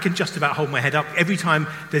know, I can just about hold my head up. Every time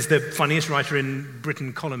there's the funniest writer in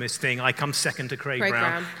Britain columnist thing, I come second to Craig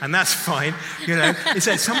Brown, and that's fine. You know, it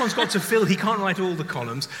says someone's got to fill. He can't write all the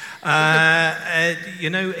columns. You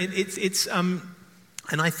know,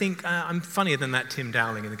 and I think I'm funnier than that Tim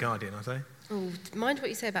Dowling in The Guardian, I say. Oh, mind what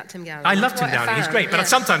you say about Tim Dowling. I love Tim Dowling, he's great, but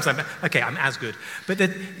sometimes I'm as good. But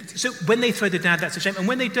so when they throw the dad, that's a shame. And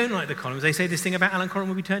when they don't like the columns, they say this thing about Alan Coren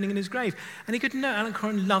will be turning in his grave. And he could no, Alan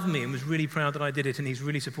Coren loved me and was really proud that I did it, and he's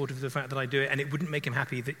really supportive of the fact that I do it, and it wouldn't make him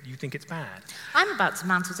happy that you think it's bad. I'm about to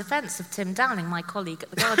mount a defence of Tim Dowling, my colleague at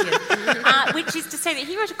The Guardian, which is to say that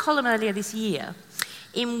he wrote a column earlier this year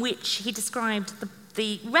in which he described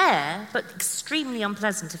the rare but extremely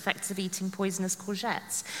unpleasant effects of eating poisonous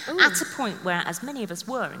courgettes. Ooh. At a point where, as many of us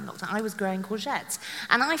were in lockdown, I was growing courgettes,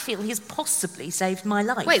 and I feel he's possibly saved my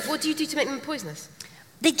life. Wait, what do you do to make them poisonous?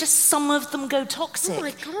 some of them go toxic. Oh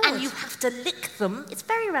my God. And you have to lick them. It's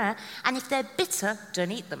very rare. And if they're bitter,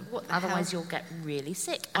 don't eat them. Otherwise you'll get really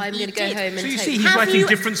sick. I'm going to go home and So you take... see, he's writing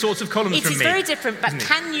different sorts of columns It from is me. very different, but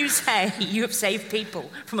can you say you have saved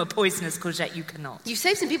people from a poisonous courgette? You cannot. You've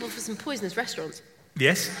saved some people from some poisonous restaurants.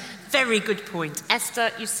 Yes. Very good point.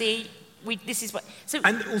 Esther, you see, this is what... So,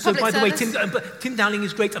 And also, Public by the way, service? Tim Dowling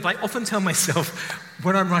is great. But I often tell myself,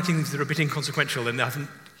 when I'm writing things that are a bit inconsequential and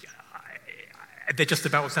they're just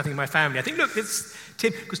about what's happening in my family, I think, look, it's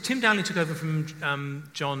Tim, because Tim Dowling took over from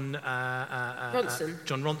John Ronson.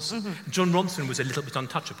 John Ronson. Mm-hmm. John Ronson was a little bit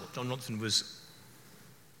untouchable. John Ronson was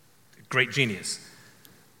a great genius.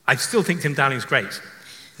 I still think Tim Dowling's great,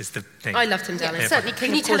 is the thing. I love Tim Dowling. Yeah, certainly.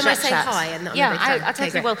 Can you tell him I say hi? And that yeah, I'm a big fan? I totally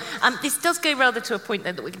Okay, will. great. This does go rather to a point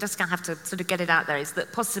that we're just going to have to sort of get it out there, is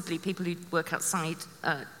that possibly people who work outside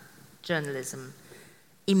journalism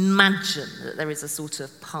imagine that there is a sort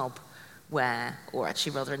of pub where, or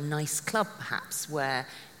actually rather a nice club perhaps, where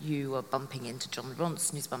you are bumping into John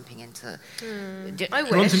Ronson, who's bumping into... I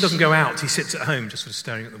wish. Ronson doesn't go out. He sits at home just sort of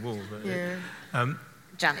staring at the wall. But, Yeah.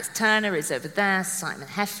 Janice Turner is over there, Simon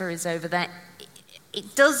Heffer is over there.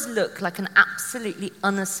 It does look like an absolutely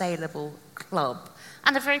unassailable club,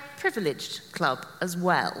 and a very privileged club as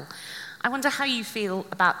well. I wonder how you feel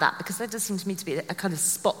about that, because there does seem to me to be a kind of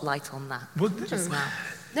spotlight on that just now.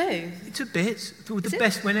 No. It's a bit. The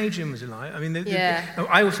best when Adrian was alive. I mean,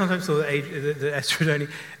 I sometimes thought that Esther had only...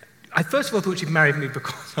 I first of all thought she'd married me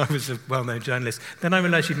because I was a well-known journalist. Then I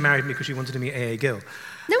realised she'd married me because she wanted to meet A.A. Gill.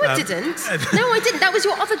 No, I didn't. No, I didn't. That was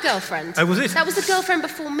your other girlfriend. Oh, was it? That was the girlfriend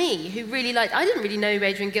before me who really liked... I didn't really know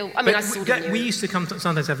Adrian Gill. I mean, I sort of knew we him. used to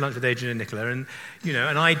sometimes have lunch with Adrian and Nicola, and,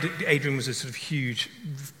 Adrian was a sort of huge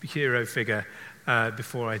hero figure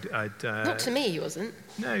before I'd... Not to me, he wasn't.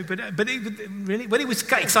 No, but it really... Well, it was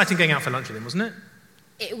exciting going out for lunch with him, wasn't it?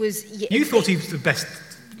 It was... Yeah, You thought he was the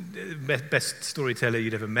best storyteller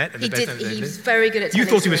you'd ever met. And he the best did. He was very good at telling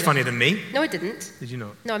You thought he was stories. funnier than me? No, I didn't. Did you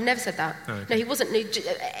not? No, I've never said that. Oh, okay. No, he wasn't. No,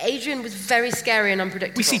 Adrian was very scary and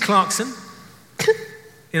unpredictable. We see Clarkson.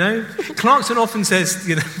 Clarkson often says,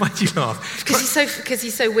 why do you laugh? Because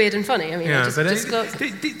he's so weird and funny. I mean, Yeah, just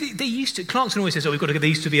Clarkson. they used to. Clarkson always says, there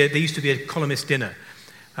used to be a columnist dinner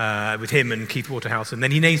with him and Keith Waterhouse, and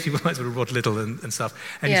then he names people like sort of Rod Little and stuff,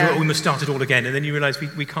 and he thought, we must start it all again, and then you realise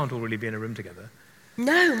we can't all really be in a room together.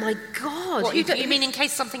 No, my God. What, you mean in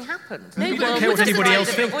case something happened? No, you don't care what anybody else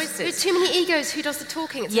thinks. There's too many egos. Who does the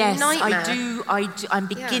talking? It's Yes, a nightmare. I do. I'm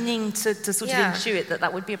beginning to sort of intuit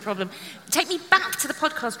that would be a problem. Take me back to the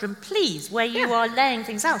podcast room, please, where you are laying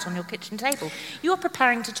things out on your kitchen table. You are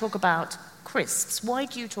preparing to talk about crisps. Why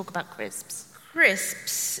do you talk about crisps?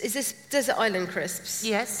 Crisps. Is this Desert Island Crisps?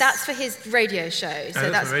 Yes. That's for his radio show. So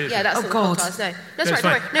that's for radio show. that's Oh, not the God. podcast. No, No, that's it's right.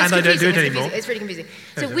 fine. Don't worry. No, And I don't do it confusing. anymore. It's really confusing.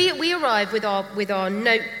 No, So don't. we arrive with our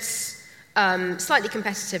notes, slightly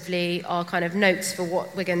competitively, our kind of notes for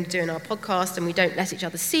what we're going to do in our podcast, and we don't let each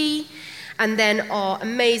other see. And then our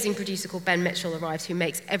amazing producer called Ben Mitchell arrives, who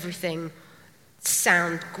makes everything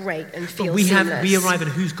sound great and feel seamless. We arrive at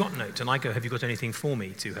who's got notes, and I go, have you got anything for me,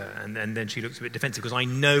 to her, and then she looks a bit defensive because I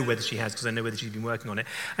know whether she has, because I know whether she's been working on it.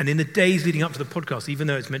 And in the days leading up to the podcast, even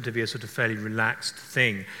though it's meant to be a sort of fairly relaxed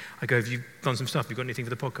thing, I go, have you done some stuff? Have you got anything for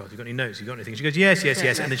the podcast? Have you got any notes? Have you got anything? She goes, yes,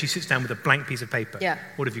 and then she sits down with a blank piece of paper. Yeah.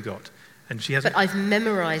 What have you got? And she hasn't. But I've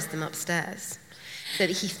memorised them upstairs, so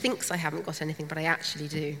that he thinks I haven't got anything, but I actually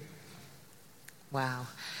do. Wow.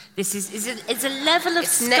 This it's a level of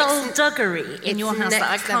It's next- skullduggery in it's your house that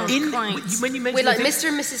I next can't level. quite... When you We're mentioned like the thing- Mr.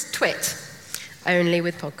 and Mrs. Twit, only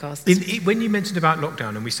with podcasts. when you mentioned about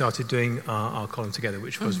lockdown and we started doing our column together,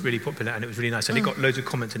 which was really popular and it was really nice, and it got loads of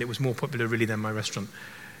comments, and it was more popular really than my restaurant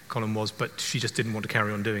column was, but she just didn't want to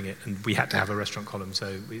carry on doing it, and we had to have a restaurant column,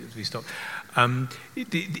 so we stopped.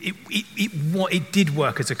 It did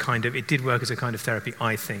work as a kind of therapy,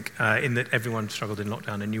 I think, in that everyone struggled in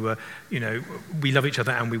lockdown, and you were, we love each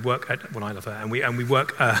other, and we work at, well, I love her, and we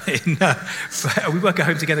work we work at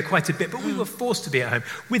home together quite a bit, but we were forced to be at home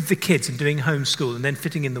with the kids and doing homeschool and then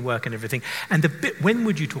fitting in the work and everything. And when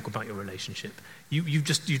would you talk about your relationship? You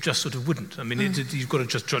just sort of wouldn't. I mean, you've got to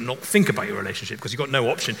just try not think about your relationship because you've got no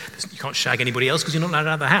option. You can't shag anybody else because you're not allowed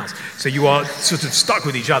out of the house. So you are sort of stuck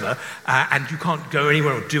with each other, and you can't go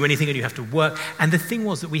anywhere or do anything, and you have to work. And the thing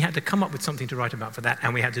was that we had to come up with something to write about for that,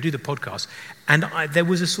 and we had to do the podcast. And there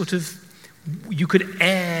was a sort of, you could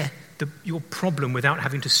air your problem without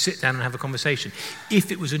having to sit down and have a conversation.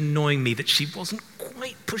 If it was annoying me that she wasn't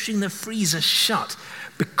quite pushing the freezer shut,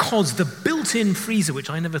 because the built-in freezer, which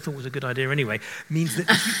I never thought was a good idea anyway, means that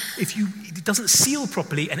if it doesn't seal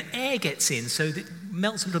properly and air gets in, so that it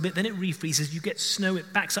melts a little bit, then it refreezes, you get snow,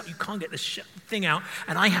 it backs up, you can't get the thing out,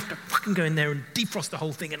 and I have to fucking go in there and defrost the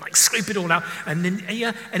whole thing and like scrape it all out, and then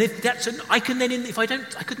and if that's I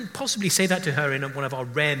couldn't possibly say that to her in one of our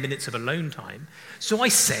rare minutes of alone time, so I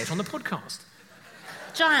say it on the podcast.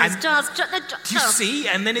 Giles. Do you see?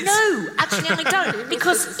 And then it's... No, actually I don't.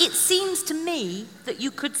 Because it seems to me that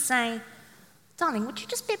you could say, darling, would you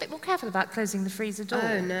just be a bit more careful about closing the freezer door?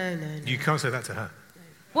 Oh, no. You can't say that to her.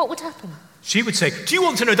 What would happen? She would say, do you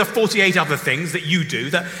want to know the 48 other things that you do?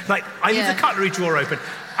 That, like, I leave the cutlery drawer open.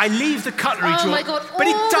 I leave the cutlery drawer... Oh, my God. But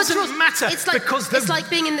it doesn't matter. It's like, because it's like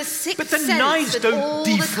being in the Sixth But the Sense knives don't all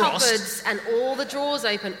defrost. The cupboards and all the drawers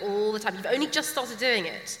open all the time. You've only just started doing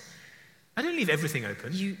it. I don't leave everything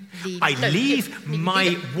open. I leave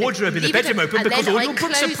my wardrobe in the bedroom open because all your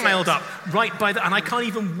books are piled up right by and I can't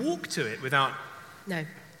even walk to it without... No.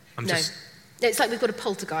 No, it's like we've got a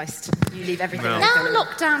poltergeist. You leave everything open. Now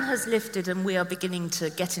lockdown has lifted and we are beginning to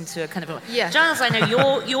get into a kind of... Yeah. Giles, I know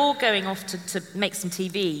you're going off to make some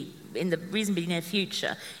TV in the reasonably near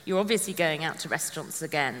future. You're obviously going out to restaurants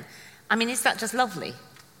again. I mean, is that just lovely?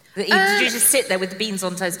 Did you just sit there with the beans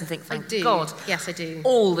on toast and think, thank God? Yes, I do.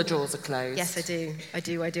 All the drawers are closed. Yes, I do. It's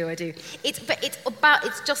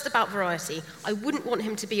just about variety. I wouldn't want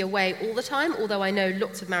him to be away all the time, although I know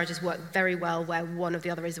lots of marriages work very well where one or the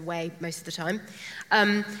other is away most of the time.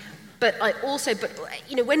 But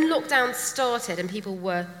when lockdown started and people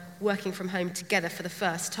were working from home together for the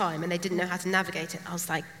first time and they didn't know how to navigate it, I was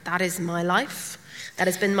like, that is my life. That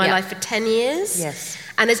has been my life for 10 years. Yes.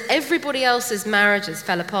 And as everybody else's marriages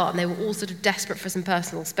fell apart and they were all sort of desperate for some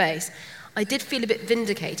personal space, I did feel a bit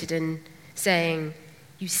vindicated in saying,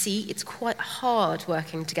 you see, it's quite hard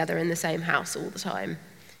working together in the same house all the time.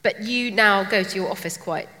 But you now go to your office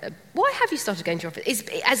quite... why have you started going to your office?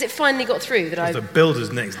 Has it finally got through that I... The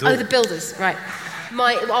builders next door. Oh, the builders, right.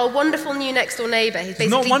 Our wonderful new next-door neighbour... She's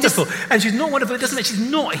not wonderful. And she's not wonderful. It doesn't mean she's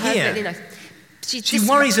not here. Really nice. She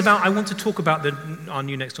worries about, I want to talk about our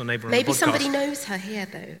new next door neighbour on the podcast. Maybe somebody knows her here,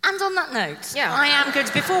 though. And on that note, I am going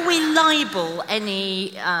to, before we libel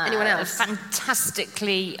anyone else,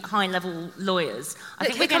 fantastically high-level lawyers... I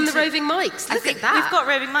think here come the roving mics. Look at that. We've got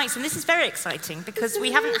roving mics, and this is very exciting because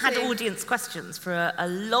we haven't had audience questions for a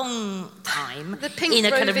long time the pink in a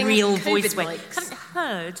kind of real COVID voice way. mics. Haven't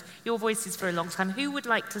heard your voices for a long time. Who would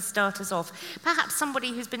like to start us off? Perhaps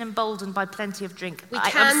somebody who's been emboldened by plenty of drink.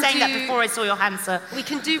 I'm saying that before I saw your hand, sir. We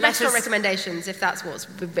can do restaurant recommendations if that's what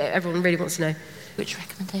everyone really wants to know. Which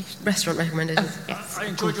recommendations? Restaurant recommendations. Yes. I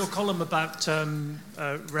enjoyed your column about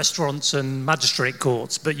restaurants and magistrate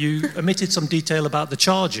courts, but you omitted some detail about the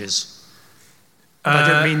charges. I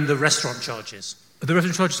don't mean the restaurant charges. The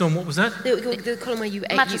restaurant charges on what was that? The column where you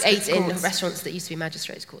ate in restaurants that used to be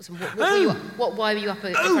magistrates' courts. And why were you up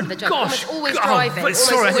in front of the judge? Gosh. Almost driving.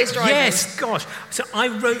 Yes, gosh. So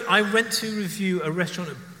I went to review a restaurant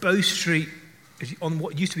at Bow Street, on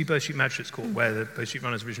what used to be Bow Street Magistrates Court, where the Bow Street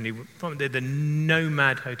runners originally were from, the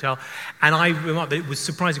Nomad Hotel, and I remarked that it was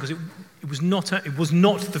surprising because it was not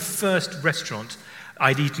the first restaurant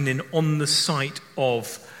I'd eaten in on the site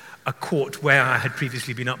of a court where I had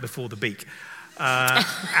previously been up before the beak,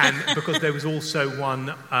 and because there was also one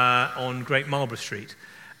on Great Marlborough Street,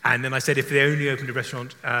 and then I said if they only opened a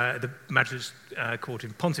restaurant, the Magistrates Court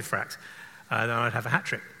in Pontefract, then I'd have a hat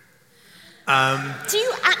trick. Do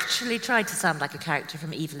you actually try to sound like a character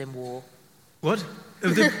from Evil in War? What?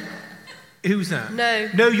 Who was that? No,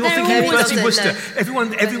 you're thinking of Bertie Wooster. No.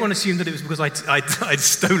 Everyone assumed that it was because I'd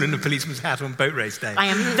stolen a policeman's hat on boat race day. I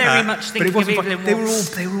am very much thinking of Evil in War.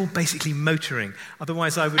 They were all basically motoring.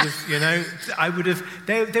 Otherwise, I would have,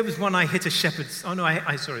 There was one I hit a shepherd's. Oh no,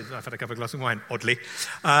 sorry, I've had a couple of glasses of wine. Oddly,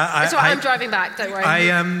 that's right. I'm driving back. Don't worry.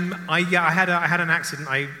 I had an accident.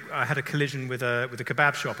 I had a collision with a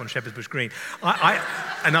kebab shop on Shepherd's Bush Green. I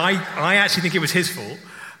actually think it was his fault.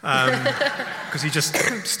 Because he just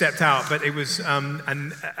stepped out, but it was,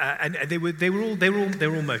 and they were all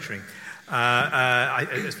motoring.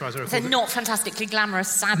 As far as I recall, they're not fantastically glamorous,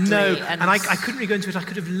 sadly. No, and I couldn't really go into it. I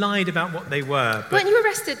could have lied about what they were. But... Weren't you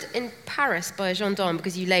arrested in Paris by a gendarme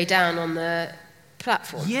because you lay down on the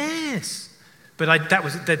platform? Yes, but that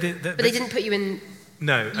was. But they didn't put you in.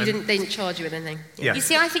 No, they didn't charge you with anything. Yeah. You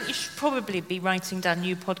see, I think you should probably be writing down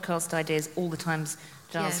new podcast ideas all the times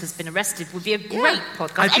Giles has been arrested would be a great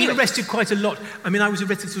podcast. I've been arrested quite a lot. I mean, I was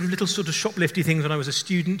arrested sort of little sort of shoplifty things when I was a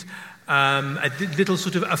student, a little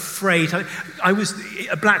sort of afraid. I was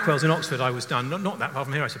at Blackwell's in Oxford. I was done, not that far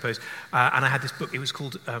from here, I suppose. And I had this book. It was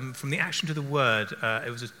called From the Action to the Word.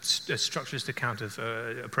 It was a structuralist account of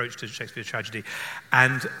approach to Shakespeare's tragedy.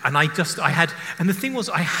 And I had, and the thing was,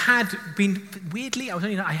 I had been weirdly.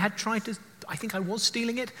 I had tried to. I think I was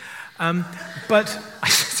stealing it, but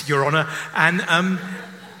Your Honour, and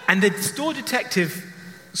the store detective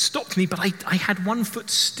stopped me, but I had one foot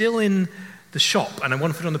still in the shop and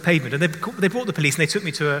one foot on the pavement, and they brought the police and they took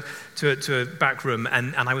me to a back room,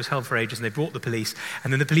 and I was held for ages, and they brought the police,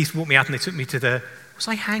 and then the police walked me out and they took me to was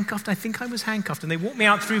I handcuffed? I think I was handcuffed, and they walked me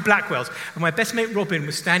out through Blackwell's, and my best mate Robin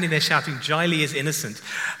was standing there shouting, "Giley is innocent,"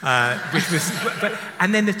 which was,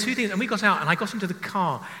 and then the two things, and we got out, and I got into the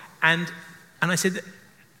car, and I said,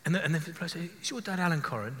 and the bloke said, "Is your dad Alan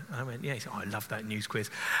Coren?" And I went, "Yeah." He said, "Oh, I love that news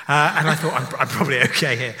quiz." And I thought, I'm probably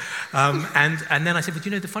okay here. And then I said, "But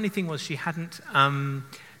the funny thing was she hadn't,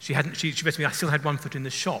 she said to me, I still had one foot in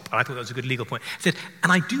the shop." And I thought that was a good legal point. I said,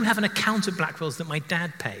 "And I do have an account at Blackwell's that my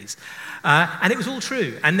dad pays." And it was all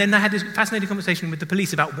true. And then I had this fascinating conversation with the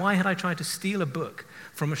police about why had I tried to steal a book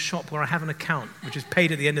from a shop where I have an account, which is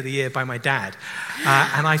paid at the end of the year by my dad.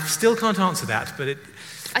 And I still can't answer that, but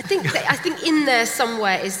I think in there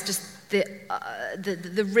somewhere is just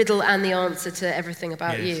the riddle and the answer to everything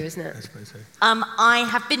about you, isn't it? I suppose so. I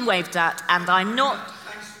have been waved at, and I'm not.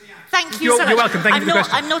 Thank you so much. You're welcome. Thank you for the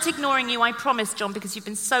question. I'm not ignoring you, I promise, John, because you've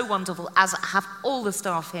been so wonderful, as have all the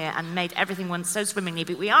staff here, and made everything run so swimmingly.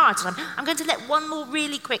 But we are out of time. I'm going to let one more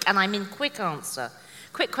really quick, and I'm in quick answer.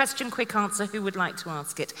 Quick question, quick answer. Who would like to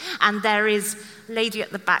ask it? And there is a lady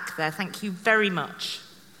at the back there. Thank you very much.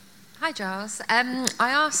 Hi, Giles. I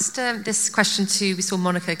asked this question we saw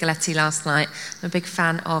Monica Galetti last night. I'm a big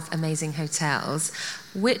fan of amazing hotels.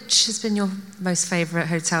 Which has been your most favourite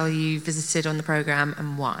hotel you visited on the programme,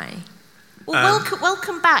 and why? Well,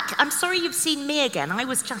 welcome back. I'm sorry you've seen me again. I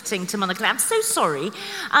was chatting to Monica. I'm so sorry.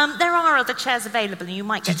 There are other chairs available, and you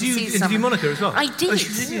might get to see some. Did you interview Monica as well? I did. Oh,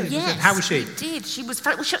 did you? Yes. How was she? I did. She was.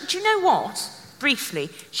 Do you know what? Briefly,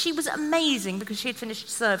 she was amazing because she had finished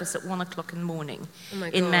service at 1 o'clock in the morning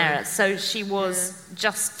in Merit. So she was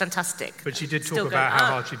just fantastic. But she did talk about how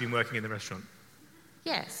hard she'd been working in the restaurant.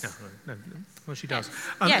 Yes. No, well, she does.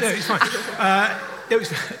 Yes. No, it's fine.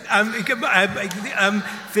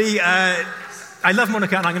 I love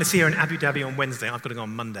Monica, and I'm going to see her in Abu Dhabi on Wednesday. I've got to go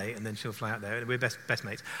on Monday, and then she'll fly out there. We're best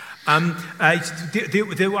mates. I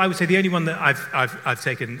would say the only one that I've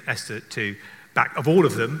taken Esther to. Back of all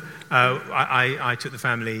of them, I took the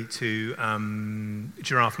family to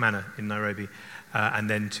Giraffe Manor in Nairobi, and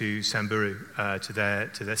then to Samburu, to their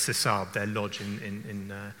Sisab, their lodge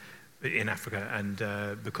in Africa,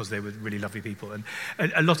 and because they were really lovely people. And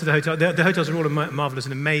a lot of the hotels are all marvellous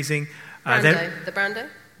and amazing. The Brando?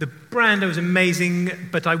 The Brando is amazing,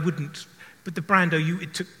 but I wouldn't. But the Brando,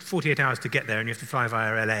 it took 48 hours to get there, and you have to fly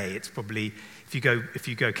via LA. It's probably, if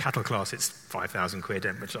you go cattle class, it's 5,000 quid,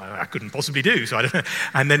 which I couldn't possibly do, so I don't know.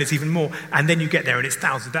 And then it's even more. And then you get there, and it's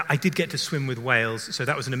thousands. I did get to swim with whales, so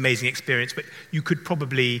that was an amazing experience, but you could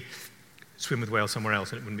probably swim with whales somewhere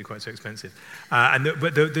else, and it wouldn't be quite so expensive.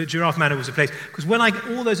 But the Giraffe Manor was a place, because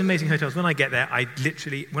all those amazing hotels, when I get there,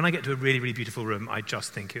 when I get to a really, really beautiful room, I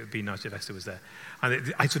just think it would be nice if Esther was there.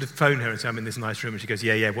 And I sort of phone her and say, "I'm in this nice room," and she goes,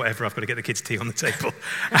 yeah, whatever, I've got to get the kids' tea on the table.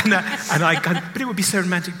 But it would be so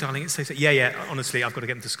romantic, darling. It's so, yeah, honestly, I've got to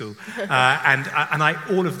get them to school.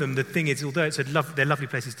 All of them, the thing is, although they're lovely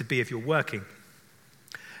places to be if you're working,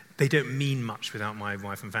 they don't mean much without my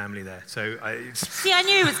wife and family there. So See, I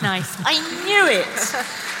knew it was nice. I knew it.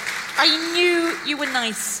 I knew you were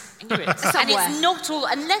nice. I knew it. And it's not all,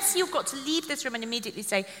 unless you've got to leave this room and immediately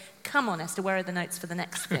say, "Come on, Esther, where are the notes for the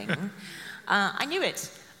next thing?" I knew it.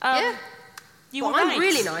 You were right. I'm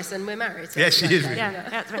really nice, and we're married. So yes, she is. Really. Yeah,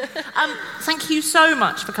 that's right. Thank you so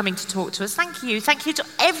much for coming to talk to us. Thank you to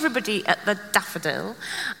everybody at the Daffodil.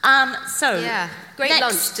 Great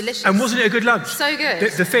lunch, delicious. And wasn't it a good lunch? So good.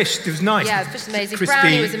 The fish, it was nice. Yeah, the fish was amazing. Crispy,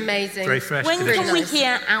 brownie was amazing. Very fresh. When delicious. can we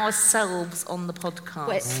hear ourselves on the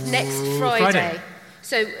podcast? Next Friday.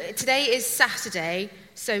 So today is Saturday.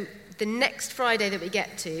 So the next Friday that we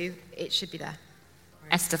get to, it should be there.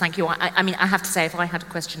 Esther, thank you. I mean, I have to say, if I had a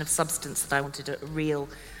question of substance that I wanted a real,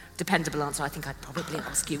 dependable answer, I think I'd probably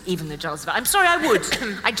ask you, even though Giles. I'm sorry, I would.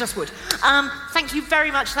 I just would. Thank you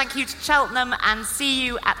very much. Thank you to Cheltenham, and see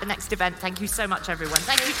you at the next event. Thank you so much, everyone.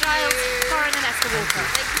 Thank you, Giles, Coren, and Esther Walker.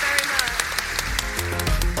 Thank you very much.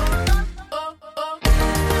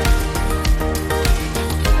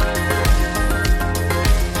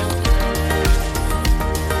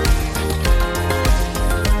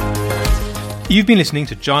 You've been listening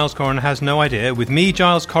to Giles Coren Has No Idea with me,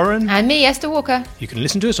 Giles Coren. And me, Esther Walker. You can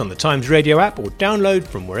listen to us on the Times Radio app or download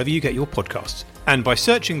from wherever you get your podcasts. And by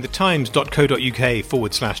searching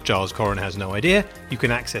thetimes.co.uk/Giles Coren Has No Idea, you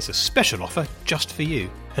can access a special offer just for you.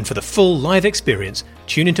 And for the full live experience,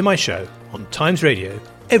 tune into my show on Times Radio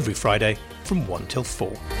every Friday from 1 till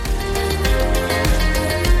 4.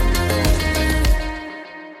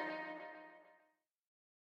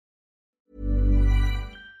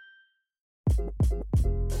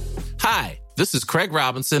 Hi, this is Craig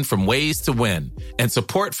Robinson from Ways to Win, and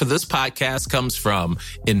support for this podcast comes from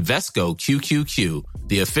Invesco QQQ,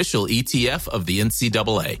 the official ETF of the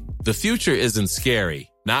NCAA. The future isn't scary.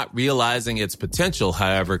 Not realizing its potential,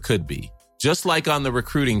 however, could be. Just like on the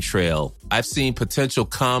recruiting trail, I've seen potential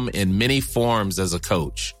come in many forms as a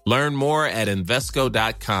coach. Learn more at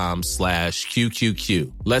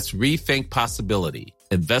Invesco.com/QQQ. Let's rethink possibility.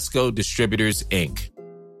 Invesco Distributors, Inc.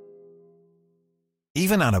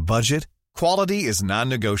 Even on a budget, quality is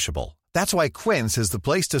non-negotiable. That's why Quince is the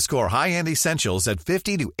place to score high-end essentials at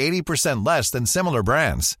 50 to 80% less than similar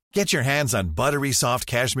brands. Get your hands on buttery soft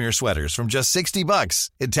cashmere sweaters from just $60,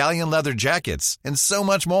 Italian leather jackets, and so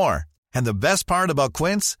much more. And the best part about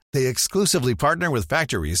Quince, they exclusively partner with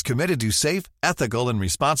factories committed to safe, ethical, and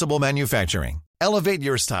responsible manufacturing. Elevate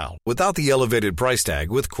your style without the elevated price tag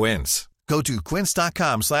with Quince. Go to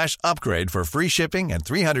quince.com/upgrade for free shipping and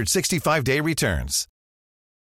 365-day returns.